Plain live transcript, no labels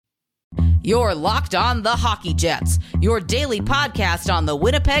You're Locked On the Hockey Jets, your daily podcast on the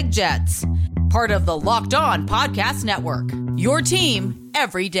Winnipeg Jets. Part of the Locked On Podcast Network, your team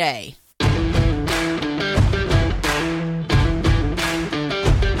every day.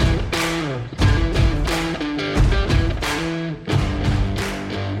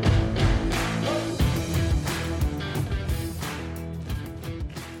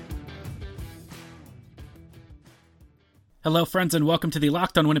 Hello, friends, and welcome to the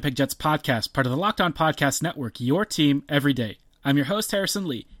Locked On Winnipeg Jets podcast, part of the Locked On Podcast Network, your team every day. I'm your host, Harrison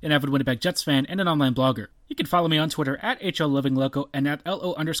Lee, an avid Winnipeg Jets fan and an online blogger. You can follow me on Twitter at HLLivingLoco and at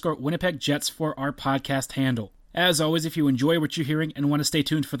LO_Winnipeg Jets for our podcast handle. As always, if you enjoy what you're hearing and want to stay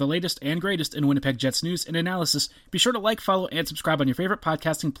tuned for the latest and greatest in Winnipeg Jets news and analysis, be sure to like, follow, and subscribe on your favorite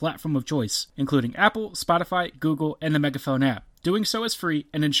podcasting platform of choice, including Apple, Spotify, Google, and the Megaphone app. Doing so is free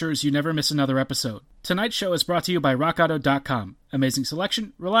and ensures you never miss another episode. Tonight's show is brought to you by RockAuto.com. Amazing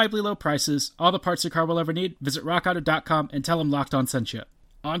selection, reliably low prices, all the parts your car will ever need. Visit RockAuto.com and tell them Locked On sent you.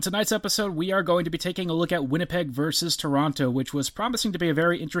 On tonight's episode, we are going to be taking a look at Winnipeg versus Toronto, which was promising to be a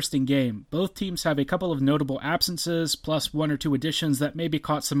very interesting game. Both teams have a couple of notable absences, plus one or two additions that maybe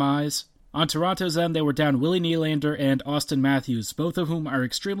caught some eyes. On Toronto's end, they were down Willie Nylander and Austin Matthews, both of whom are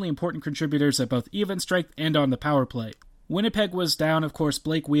extremely important contributors at both even strength and on the power play. Winnipeg was down, of course,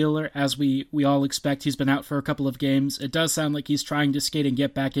 Blake Wheeler, as we all expect. He's been out for a couple of games. It does sound like he's trying to skate and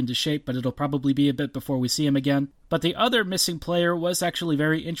get back into shape, but it'll probably be a bit before we see him again. But the other missing player was actually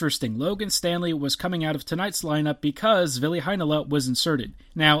very interesting. Logan Stanley was coming out of tonight's lineup because Ville Heinola was inserted.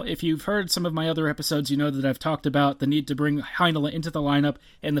 Now, if you've heard some of my other episodes, you know that I've talked about the need to bring Heinola into the lineup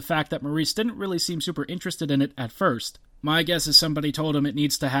and the fact that Maurice didn't really seem super interested in it at first. My guess is somebody told him it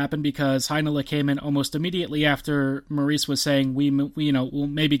needs to happen because Heinola came in almost immediately after Maurice was saying we'll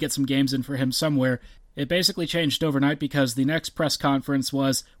maybe get some games in for him somewhere. It basically changed overnight because the next press conference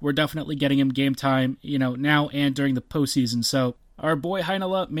was we're definitely getting him game time, now and during the postseason. So our boy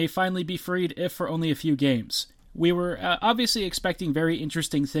Heinola may finally be freed, if for only a few games. We were obviously expecting very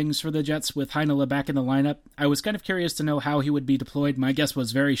interesting things for the Jets with Heinola back in the lineup. I was kind of curious to know how he would be deployed. My guess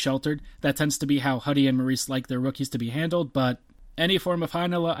was very sheltered. That tends to be how Huddy and Maurice like their rookies to be handled, but any form of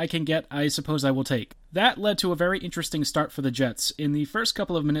Heinola I can get, I suppose I will take. That led to a very interesting start for the Jets. In the first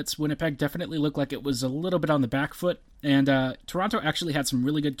couple of minutes, Winnipeg definitely looked like it was a little bit on the back foot, and Toronto actually had some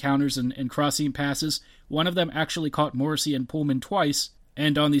really good counters and crossing passes. One of them actually caught Morrissey and Pullman twice.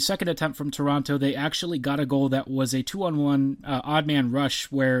 And on the second attempt from Toronto, they actually got a goal that was a 2-on-1 odd man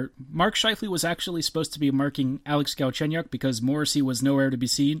rush where Mark Scheifele was actually supposed to be marking Alex Galchenyuk because Morrissey was nowhere to be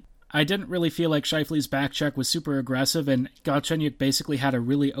seen. I didn't really feel like Scheifele's back check was super aggressive, and Galchenyuk basically had a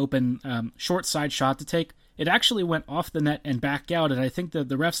really open short side shot to take. It actually went off the net and back out, and I think that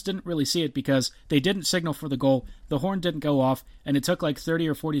the refs didn't really see it because they didn't signal for the goal, the horn didn't go off, and it took like 30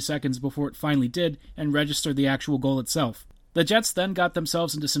 or 40 seconds before it finally did and registered the actual goal itself. The Jets then got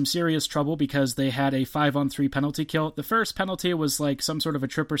themselves into some serious trouble because they had a 5-on-3 penalty kill. The first penalty was like some sort of a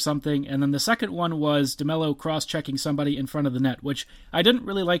trip or something, and then the second one was DeMello cross-checking somebody in front of the net, which I didn't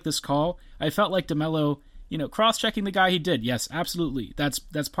really like this call. I felt like DeMello, cross-checking the guy he did. Yes, absolutely. That's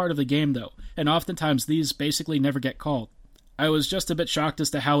part of the game, though, and oftentimes these basically never get called. I was just a bit shocked as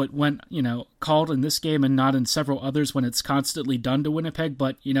to how it went, called in this game and not in several others when it's constantly done to Winnipeg,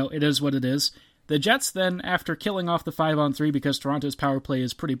 but, it is what it is. The Jets then, after killing off the 5-on-3 because Toronto's power play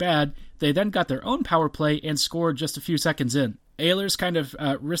is pretty bad, they then got their own power play and scored just a few seconds in. Ehlers kind of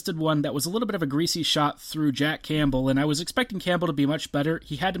wristed one that was a little bit of a greasy shot through Jack Campbell, and I was expecting Campbell to be much better.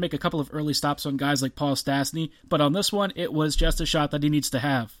 He had to make a couple of early stops on guys like Paul Stastny, but on this one, it was just a shot that he needs to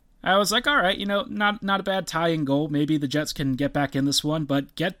have. I was like, all right, not a bad tying goal. Maybe the Jets can get back in this one,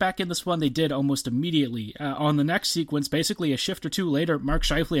 but get back in this one they did almost immediately. On the next sequence, basically a shift or two later, Mark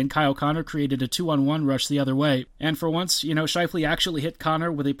Scheifele and Kyle Connor created a 2-on-1 rush the other way. And for once, Scheifele actually hit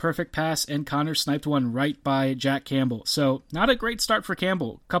Connor with a perfect pass, and Connor sniped one right by Jack Campbell. So, not a great start for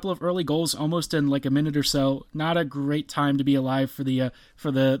Campbell. Couple of early goals almost in like a minute or so. Not a great time to be alive for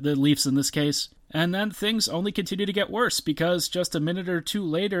the Leafs in this case. And then things only continue to get worse because just a minute or two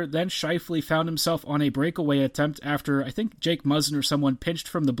later, then Scheifele found himself on a breakaway attempt after I think Jake Muzzin or someone pinched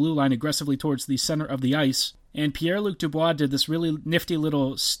from the blue line aggressively towards the center of the ice. And Pierre-Luc Dubois did this really nifty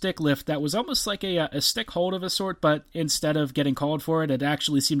little stick lift that was almost like a stick hold of a sort, but instead of getting called for it, it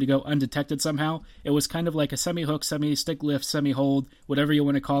actually seemed to go undetected somehow. It was kind of like a semi-hook, semi-stick lift, semi-hold, whatever you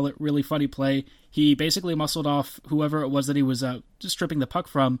want to call it, really funny play. He basically muscled off whoever it was that he was just stripping the puck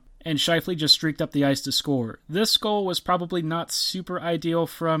from, and Scheifele just streaked up the ice to score. This goal was probably not super ideal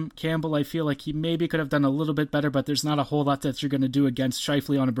from Campbell. I feel like he maybe could have done a little bit better, but there's not a whole lot that you're going to do against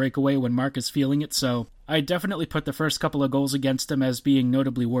Scheifele on a breakaway when Mark is feeling it, so I definitely put the first couple of goals against him as being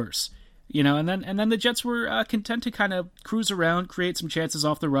notably worse. And then the Jets were content to kind of cruise around, create some chances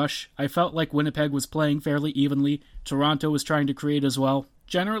off the rush. I felt like Winnipeg was playing fairly evenly. Toronto was trying to create as well.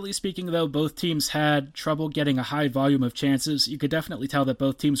 Generally speaking, though, both teams had trouble getting a high volume of chances. You could definitely tell that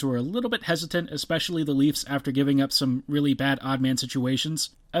both teams were a little bit hesitant, especially the Leafs, after giving up some really bad odd man situations.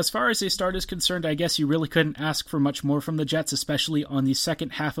 As far as a start is concerned, I guess you really couldn't ask for much more from the Jets, especially on the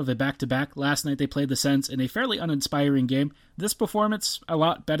second half of a back-to-back. Last night they played the Sens in a fairly uninspiring game. This performance, a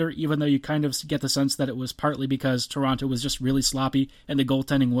lot better, even though you kind of get the sense that it was partly because Toronto was just really sloppy and the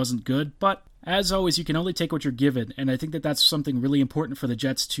goaltending wasn't good, but as always, you can only take what you're given, and I think that that's something really important for the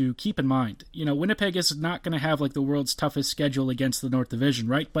Jets to keep in mind. Winnipeg is not going to have like the world's toughest schedule against the North Division,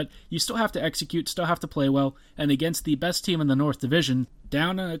 right? But you still have to execute, still have to play well, and against the best team in the North Division,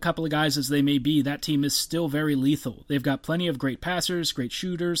 down a couple of guys as they may be, that team is still very lethal. They've got plenty of great passers, great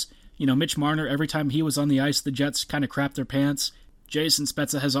shooters. Mitch Marner, every time he was on the ice, the Jets kind of crapped their pants. Jason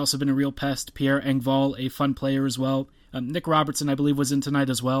Spezza has also been a real pest. Pierre Engvall, a fun player as well. Nick Robertson, I believe, was in tonight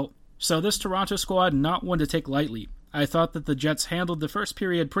as well. So this Toronto squad, not one to take lightly. I thought that the Jets handled the first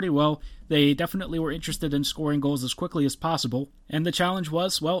period pretty well. They definitely were interested in scoring goals as quickly as possible. And the challenge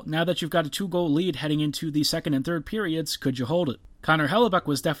was, well, now that you've got a 2-goal lead heading into the second and third periods, could you hold it? Connor Hellebuyck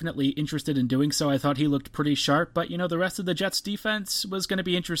was definitely interested in doing so. I thought he looked pretty sharp, but the rest of the Jets' defense was going to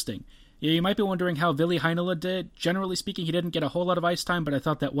be interesting. Yeah, you might be wondering how Ville Heinola did. Generally speaking, he didn't get a whole lot of ice time, but I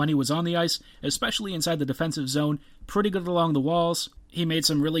thought that when he was on the ice, especially inside the defensive zone, pretty good along the walls. He made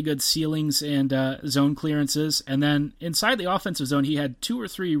some really good ceilings and zone clearances, and then inside the offensive zone, he had 2 or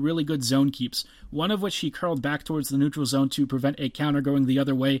 3 really good zone keeps, one of which he curled back towards the neutral zone to prevent a counter going the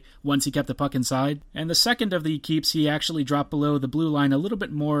other way once he kept the puck inside. And the second of the keeps, he actually dropped below the blue line a little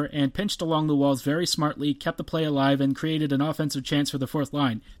bit more and pinched along the walls very smartly, kept the play alive, and created an offensive chance for the fourth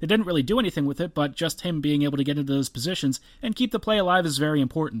line. They didn't really do anything with it, but just him being able to get into those positions and keep the play alive is very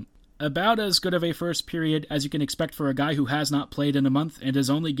important. About as good of a first period as you can expect for a guy who has not played in a month and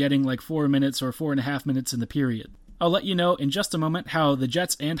is only getting like 4 minutes or 4.5 minutes in the period. I'll let you know in just a moment how the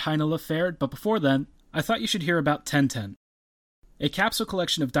Jets and Heinola fared, but before then, I thought you should hear about 1010. A capsule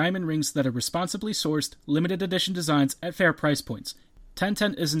collection of diamond rings that are responsibly sourced, limited edition designs at fair price points.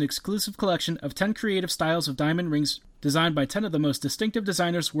 1010 is an exclusive collection of 10 creative styles of diamond rings designed by 10 of the most distinctive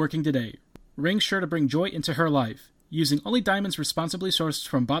designers working today. Rings sure to bring joy into her life. Using only diamonds responsibly sourced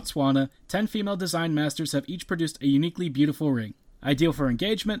from Botswana, 10 female design masters have each produced a uniquely beautiful ring. Ideal for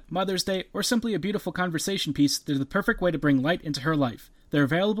engagement, Mother's Day, or simply a beautiful conversation piece, they're the perfect way to bring light into her life. They're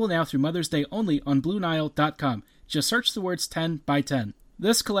available now through Mother's Day only on BlueNile.com. Just search the words 10 by 10.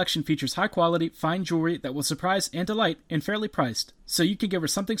 This collection features high-quality, fine jewelry that will surprise and delight and fairly priced, so you can give her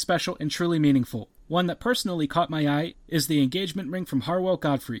something special and truly meaningful. One that personally caught my eye is the engagement ring from Harwell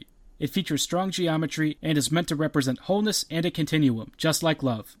Godfrey. It features strong geometry and is meant to represent wholeness and a continuum, just like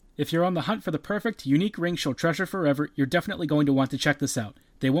love. If you're on the hunt for the perfect, unique ring she'll treasure forever, you're definitely going to want to check this out.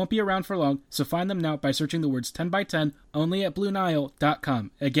 They won't be around for long, so find them now by searching the words 10 by 10 only at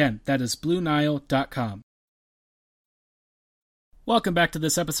BlueNile.com. Again, that is BlueNile.com. Welcome back to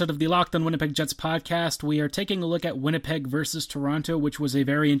this episode of the Locked on Winnipeg Jets podcast. We are taking a look at Winnipeg versus Toronto, which was a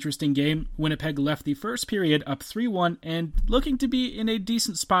very interesting game. Winnipeg left the first period up 3-1 and looking to be in a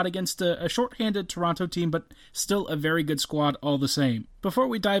decent spot against a shorthanded Toronto team, but still a very good squad all the same. Before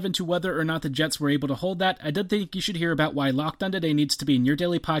we dive into whether or not the Jets were able to hold that, I did think you should hear about why Locked On Today needs to be in your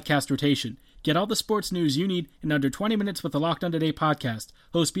daily podcast rotation. Get all the sports news you need in under 20 minutes with the Locked On Today podcast.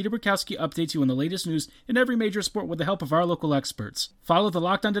 Host Peter Bukowski updates you on the latest news in every major sport with the help of our local experts. Follow the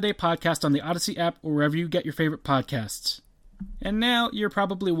Locked On Today podcast on the Odyssey app or wherever you get your favorite podcasts. And now you're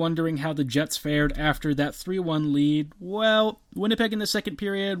probably wondering how the Jets fared after that 3-1 lead. Well, Winnipeg in the second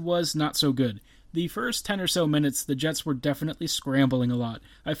period was not so good. The first 10 or so minutes, the Jets were definitely scrambling a lot.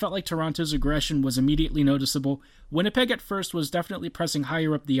 I felt like Toronto's aggression was immediately noticeable. Winnipeg at first was definitely pressing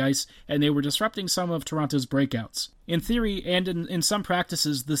higher up the ice, and they were disrupting some of Toronto's breakouts. In theory, and in some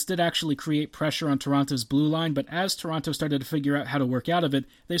practices, this did actually create pressure on Toronto's blue line, but as Toronto started to figure out how to work out of it,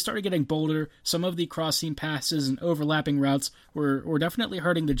 they started getting bolder. Some of the cross-seam passes and overlapping routes were definitely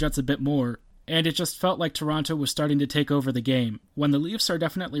hurting the Jets a bit more. And it just felt like Toronto was starting to take over the game. When the Leafs are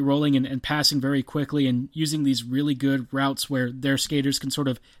definitely rolling and passing very quickly and using these really good routes where their skaters can sort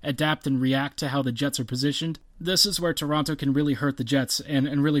of adapt and react to how the Jets are positioned, this is where Toronto can really hurt the Jets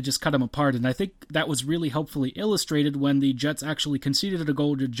and really just cut them apart. And I think that was really helpfully illustrated when the Jets actually conceded a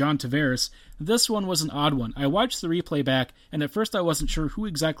goal to John Tavares. This one was an odd one. I watched the replay back, and at first I wasn't sure who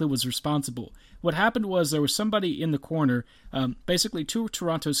exactly was responsible. What happened was there was somebody in the corner, basically two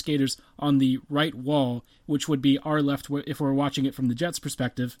Toronto skaters on the right wall, which would be our left if we're watching it from the Jets'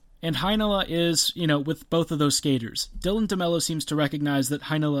 perspective. And Heinola is, with both of those skaters. Dylan DeMello seems to recognize that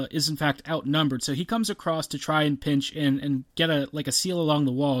Heinola is in fact outnumbered, so he comes across to try and pinch and get a seal along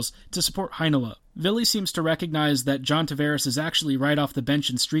the walls to support Heinola. Ville seems to recognize that John Tavares is actually right off the bench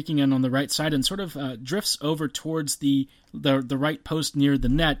and streaking in on the right side and sort of drifts over towards the right post near the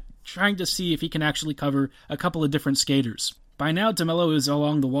net, trying to see if he can actually cover a couple of different skaters. By now, DeMello is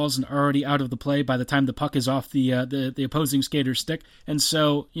along the walls and already out of the play by the time the puck is off the opposing skater's stick. And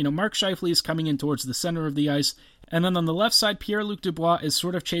so, Mark Scheifele is coming in towards the center of the ice. And then on the left side, Pierre-Luc Dubois is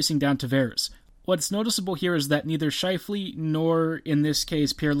sort of chasing down Tavares. What's noticeable here is that neither Scheifele nor, in this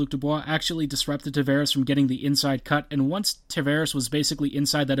case, Pierre-Luc Dubois actually disrupted Tavares from getting the inside cut, and once Tavares was basically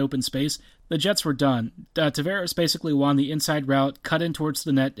inside that open space, the Jets were done. Tavares basically won the inside route, cut in towards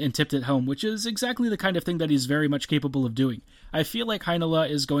the net, and tipped it home, which is exactly the kind of thing that he's very much capable of doing. I feel like Heinola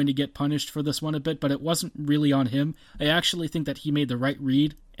is going to get punished for this one a bit, but it wasn't really on him. I actually think that he made the right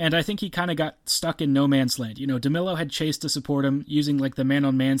read, and I think he kind of got stuck in no man's land. DeMello had chased to support him using the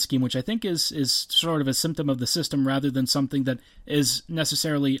man-on-man scheme, which I think is sort of a symptom of the system rather than something that is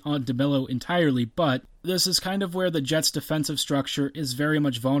necessarily on DeMello entirely, but this is kind of where the Jets' defensive structure is very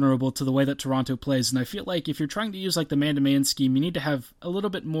much vulnerable to the way that Toronto plays, and I feel like if you're trying to use the man-to-man scheme, you need to have a little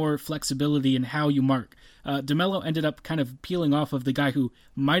bit more flexibility in how you mark. DeMello ended up kind of peeling off of the guy who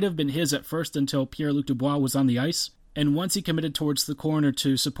might have been his at first until Pierre-Luc Dubois was on the ice, and once he committed towards the corner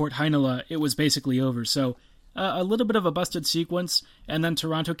to support Heinola, it was basically over. So a little bit of a busted sequence, and then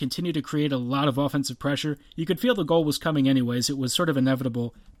Toronto continued to create a lot of offensive pressure. You could feel the goal was coming anyways, it was sort of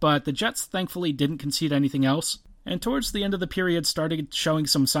inevitable, but the Jets thankfully didn't concede anything else. And towards the end of the period started showing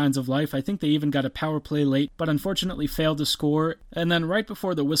some signs of life. I think they even got a power play late, but unfortunately failed to score. And then right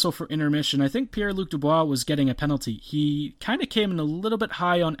before the whistle for intermission, I think Pierre-Luc Dubois was getting a penalty. He kind of came in a little bit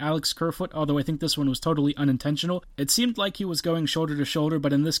high on Alex Kerfoot, although I think this one was totally unintentional. It seemed like he was going shoulder to shoulder,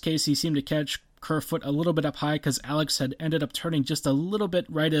 but in this case he seemed to catch Kerfoot a little bit up high because Alex had ended up turning just a little bit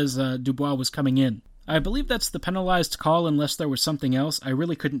right as Dubois was coming in. I believe that's the penalized call unless there was something else. I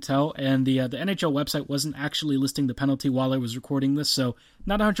really couldn't tell, and the NHL website wasn't actually listing the penalty while I was recording this, so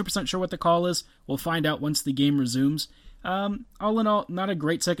not 100% sure what the call is. We'll find out once the game resumes. All in all, not a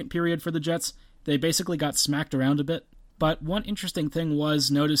great second period for the Jets. They basically got smacked around a bit. But one interesting thing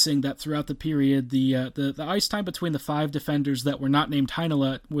was noticing that throughout the period, the ice time between the five defenders that were not named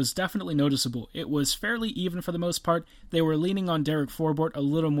Heinola was definitely noticeable. It was fairly even for the most part. They were leaning on Derek Forbort a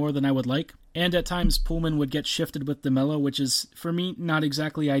little more than I would like. And at times, Pullman would get shifted with DeMello, which is, for me, not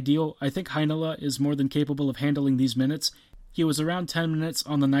exactly ideal. I think Heinola is more than capable of handling these minutes. He was around 10 minutes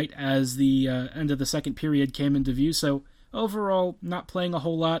on the night as the end of the second period came into view, so overall, not playing a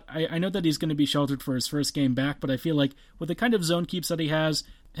whole lot. I know that he's going to be sheltered for his first game back, but I feel like with the kind of zone keeps that he has,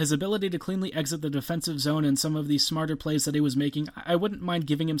 his ability to cleanly exit the defensive zone and some of these smarter plays that he was making, I wouldn't mind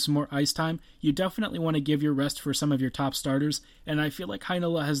giving him some more ice time. You definitely want to give your rest for some of your top starters, and I feel like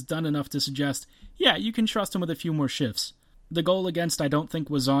Heinola has done enough to suggest, yeah, you can trust him with a few more shifts. The goal against I don't think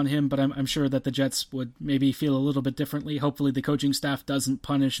was on him, but I'm sure that the Jets would maybe feel a little bit differently. Hopefully the coaching staff doesn't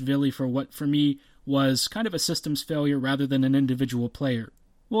punish Ville for what, for me, was kind of a systems failure rather than an individual player.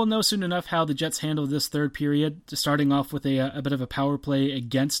 We'll know soon enough how the Jets handle this third period, starting off with a bit of a power play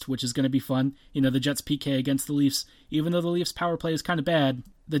against, which is going to be fun. The Jets PK against the Leafs. Even though the Leafs power play is kind of bad,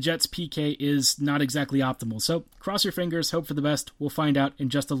 the Jets PK is not exactly optimal. So cross your fingers, hope for the best. We'll find out in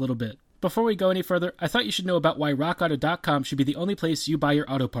just a little bit. Before we go any further, I thought you should know about why RockAuto.com should be the only place you buy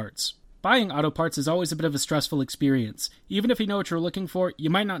your auto parts. Buying auto parts is always a bit of a stressful experience. Even if you know what you're looking for, you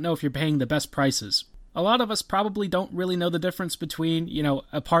might not know if you're paying the best prices. A lot of us probably don't really know the difference between,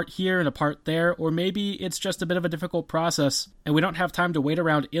 a part here and a part there, or maybe it's just a bit of a difficult process, and we don't have time to wait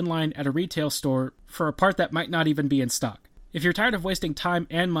around in line at a retail store for a part that might not even be in stock. If you're tired of wasting time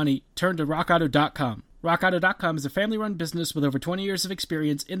and money, turn to RockAuto.com. RockAuto.com is a family-run business with over 20 years of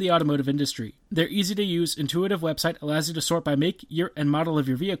experience in the automotive industry. Their easy-to-use, intuitive website allows you to sort by make, year, and model of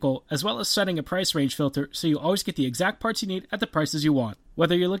your vehicle, as well as setting a price range filter so you always get the exact parts you need at the prices you want.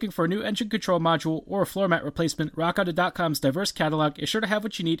 Whether you're looking for a new engine control module or a floor mat replacement, RockAuto.com's diverse catalog is sure to have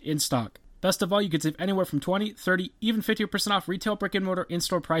what you need in stock. Best of all, you can save anywhere from 20, 30, even 50% off retail brick-and-mortar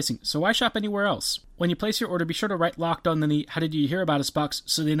in-store pricing, so why shop anywhere else? When you place your order, be sure to write Locked On in the How Did You Hear About Us box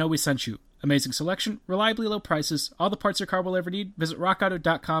so they know we sent you. Amazing selection, reliably low prices, all the parts your car will ever need. Visit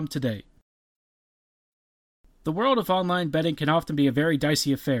RockAuto.com today. The world of online betting can often be a very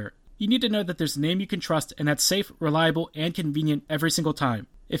dicey affair. You need to know that there's a name you can trust and that's safe, reliable, and convenient every single time.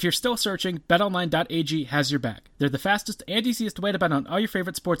 If you're still searching, BetOnline.ag has your back. They're the fastest and easiest way to bet on all your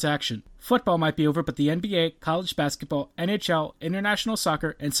favorite sports action. Football might be over, but the NBA, college basketball, NHL, international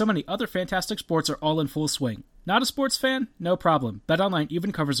soccer, and so many other fantastic sports are all in full swing. Not a sports fan? No problem. BetOnline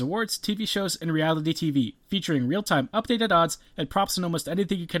even covers awards, TV shows, and reality TV, featuring real-time updated odds and props on almost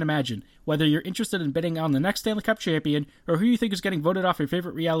anything you can imagine. Whether you're interested in betting on the next Stanley Cup champion or who you think is getting voted off your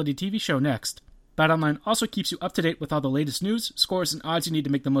favorite reality TV show next. BetOnline also keeps you up to date with all the latest news, scores, and odds you need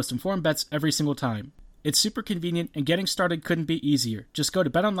to make the most informed bets every single time. It's super convenient, and getting started couldn't be easier. Just go to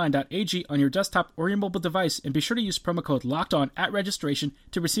betonline.ag on your desktop or your mobile device and be sure to use promo code LOCKEDON at registration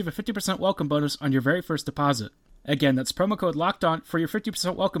to receive a 50% welcome bonus on your very first deposit. Again, that's promo code LOCKEDON for your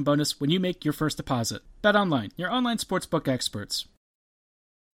 50% welcome bonus when you make your first deposit. BetOnline, your online sportsbook experts.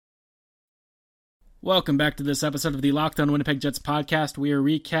 Welcome back to this episode of the Locked On Winnipeg Jets podcast. We are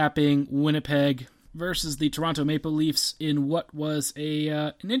recapping Winnipeg versus the Toronto Maple Leafs in what was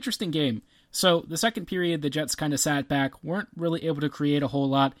an interesting game. So the second period, the Jets kind of sat back, weren't really able to create a whole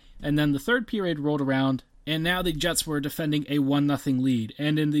lot, and then the third period rolled around, and now the Jets were defending a 1-0 lead.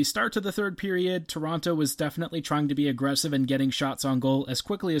 And in the start to the third period, Toronto was definitely trying to be aggressive and getting shots on goal as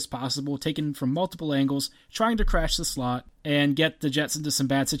quickly as possible, taken from multiple angles, trying to crash the slot and get the Jets into some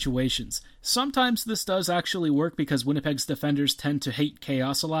bad situations. Sometimes this does actually work because Winnipeg's defenders tend to hate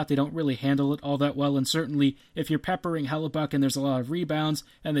chaos a lot. They don't really handle it all that well, and certainly if you're peppering Hellebuyck and there's a lot of rebounds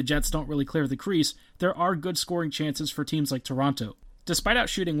and the Jets don't really clear the crease, there are good scoring chances for teams like Toronto. Despite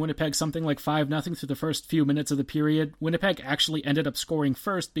outshooting Winnipeg something like 5-0 through the first few minutes of the period, Winnipeg actually ended up scoring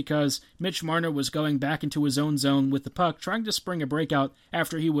first because Mitch Marner was going back into his own zone with the puck, trying to spring a breakout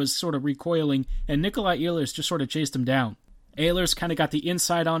after he was sort of recoiling, and Nikolai Ehlers just sort of chased him down. Ehlers kind of got the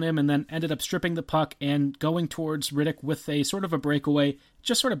inside on him and then ended up stripping the puck and going towards Riddick with a sort of a breakaway,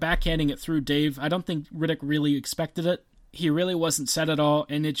 just sort of backhanding it through Dave. I don't think Riddick really expected it. He really wasn't set at all,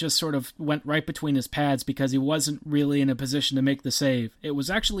 and it just sort of went right between his pads because he wasn't really in a position to make the save. It was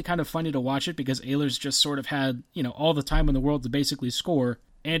actually kind of funny to watch it because Ehlers just sort of had, all the time in the world to basically score,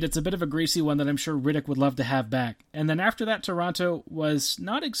 and it's a bit of a greasy one that I'm sure Riddick would love to have back. And then after that, Toronto was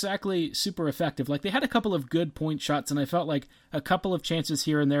not exactly super effective. Like, they had a couple of good point shots, and I felt like a couple of chances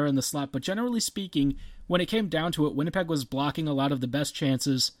here and there in the slot, but generally speaking, when it came down to it, Winnipeg was blocking a lot of the best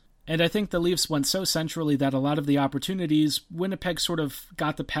chances. And I think the Leafs went so centrally that a lot of the opportunities, Winnipeg sort of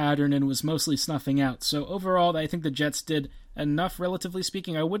got the pattern and was mostly snuffing out. So overall, I think the Jets did enough, relatively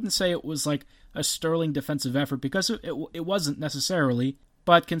speaking. I wouldn't say it was like a sterling defensive effort because it wasn't necessarily.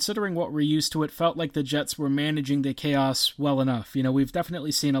 But considering what we're used to, it felt like the Jets were managing the chaos well enough. We've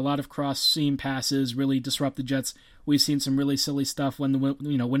definitely seen a lot of cross-seam passes really disrupt the Jets. We've seen some really silly stuff when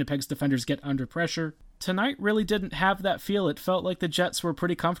Winnipeg's defenders get under pressure. Tonight really didn't have that feel. It felt like the Jets were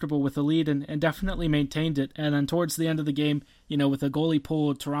pretty comfortable with the lead and definitely maintained it. And then towards the end of the game, with a goalie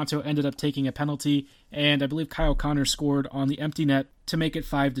pull, Toronto ended up taking a penalty, and I believe Kyle Connor scored on the empty net to make it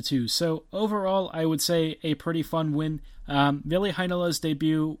 5-2. So overall, I would say a pretty fun win. Ville Heinola's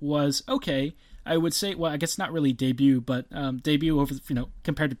debut was okay. I would say, well, I guess not really debut, but debut over,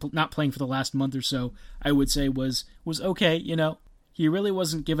 compared to not playing for the last month or so, I would say was okay, He really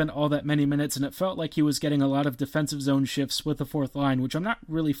wasn't given all that many minutes, and it felt like he was getting a lot of defensive zone shifts with the fourth line, which I'm not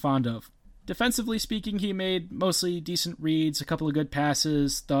really fond of. Defensively speaking, he made mostly decent reads, a couple of good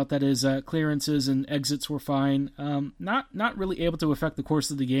passes, thought that his clearances and exits were fine. Not really able to affect the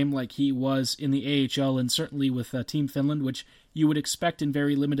course of the game like he was in the AHL and certainly with Team Finland, which you would expect in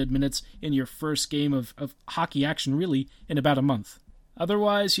very limited minutes in your first game of hockey action, really, in about a month.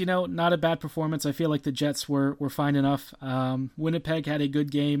 Otherwise, not a bad performance. I feel like the Jets were fine enough. Winnipeg had a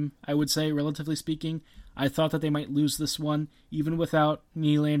good game, I would say, relatively speaking. I thought that they might lose this one, even without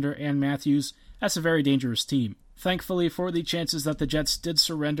Nylander and Matthews. That's a very dangerous team. Thankfully, for the chances that the Jets did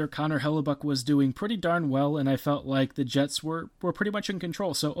surrender, Connor Hellebuyck was doing pretty darn well, and I felt like the Jets were pretty much in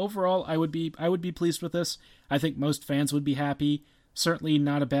control. So overall, I would be pleased with this. I think most fans would be happy. Certainly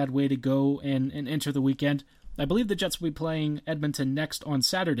not a bad way to go and enter the weekend. I believe the Jets will be playing Edmonton next on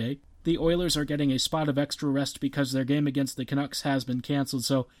Saturday. The Oilers are getting a spot of extra rest because their game against the Canucks has been canceled,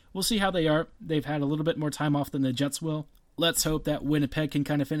 so we'll see how they are. They've had a little bit more time off than the Jets will. Let's hope that Winnipeg can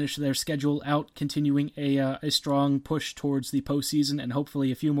kind of finish their schedule out, continuing a strong push towards the postseason and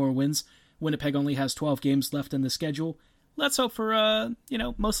hopefully a few more wins. Winnipeg only has 12 games left in the schedule. Let's hope for,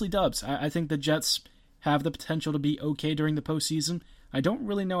 mostly dubs. I think the Jets have the potential to be okay during the postseason. I don't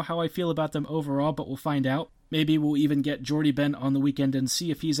really know how I feel about them overall, but we'll find out. Maybe we'll even get Jordy Ben on the weekend and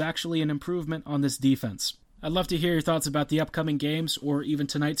see if he's actually an improvement on this defense. I'd love to hear your thoughts about the upcoming games or even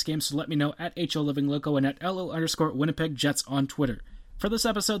tonight's game, so let me know at HOLivingLoco and at LO_Winnipeg Jets on Twitter. For this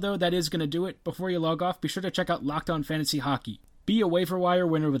episode, though, that is going to do it. Before you log off, be sure to check out Locked On Fantasy Hockey. Be a waiver wire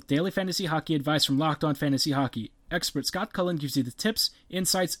winner with daily fantasy hockey advice from Locked On Fantasy Hockey. Expert Scott Cullen gives you the tips,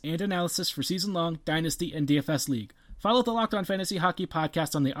 insights, and analysis for season-long, Dynasty, and DFS League. Follow the Locked On Fantasy Hockey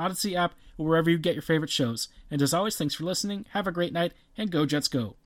podcast on the Odyssey app or wherever you get your favorite shows. And as always, thanks for listening, have a great night, and go Jets go.